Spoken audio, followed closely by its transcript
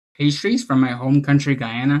Pastries from my home country,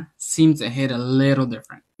 Guyana, seem to hit a little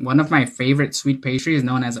different. One of my favorite sweet pastries is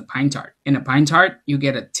known as a pine tart. In a pine tart, you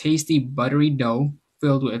get a tasty buttery dough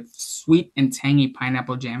filled with sweet and tangy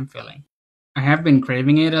pineapple jam filling. I have been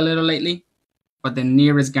craving it a little lately, but the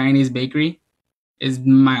nearest Guyanese bakery is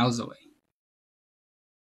miles away.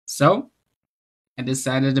 So, I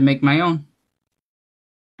decided to make my own.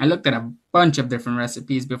 I looked at a bunch of different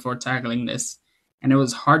recipes before tackling this, and it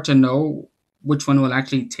was hard to know which one will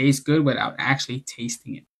actually taste good without actually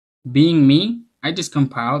tasting it. Being me, I just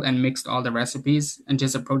compiled and mixed all the recipes and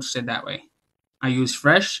just approached it that way. I used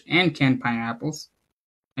fresh and canned pineapples.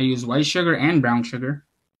 I used white sugar and brown sugar.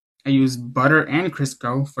 I used butter and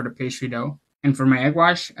Crisco for the pastry dough. And for my egg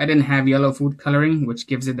wash, I didn't have yellow food coloring, which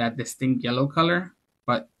gives it that distinct yellow color,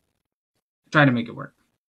 but I tried to make it work.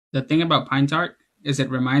 The thing about pine tart is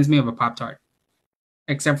it reminds me of a Pop-Tart,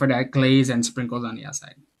 except for that glaze and sprinkles on the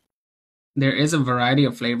outside. There is a variety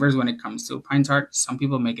of flavors when it comes to pine tart. Some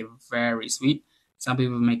people make it very sweet. Some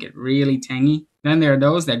people make it really tangy. Then there are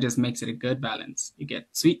those that just makes it a good balance. You get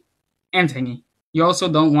sweet and tangy. You also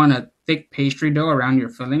don't want a thick pastry dough around your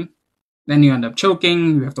filling. Then you end up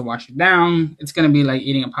choking. You have to wash it down. It's going to be like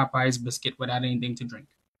eating a Popeye's biscuit without anything to drink.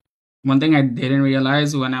 One thing I didn't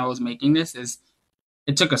realize when I was making this is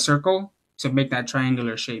it took a circle to make that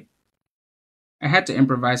triangular shape. I had to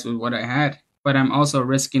improvise with what I had, but I'm also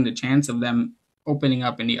risking the chance of them opening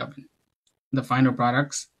up in the oven. The final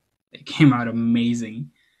products, they came out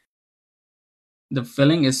amazing. The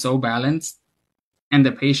filling is so balanced, and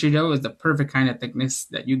the pastry dough is the perfect kind of thickness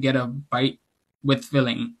that you get a bite with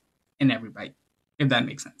filling in every bite, if that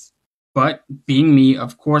makes sense. But being me,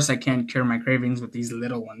 of course I can't cure my cravings with these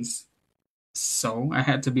little ones. So I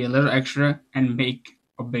had to be a little extra and make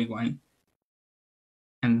a big one.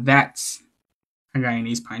 And that's a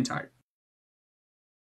Guyanese pine tart.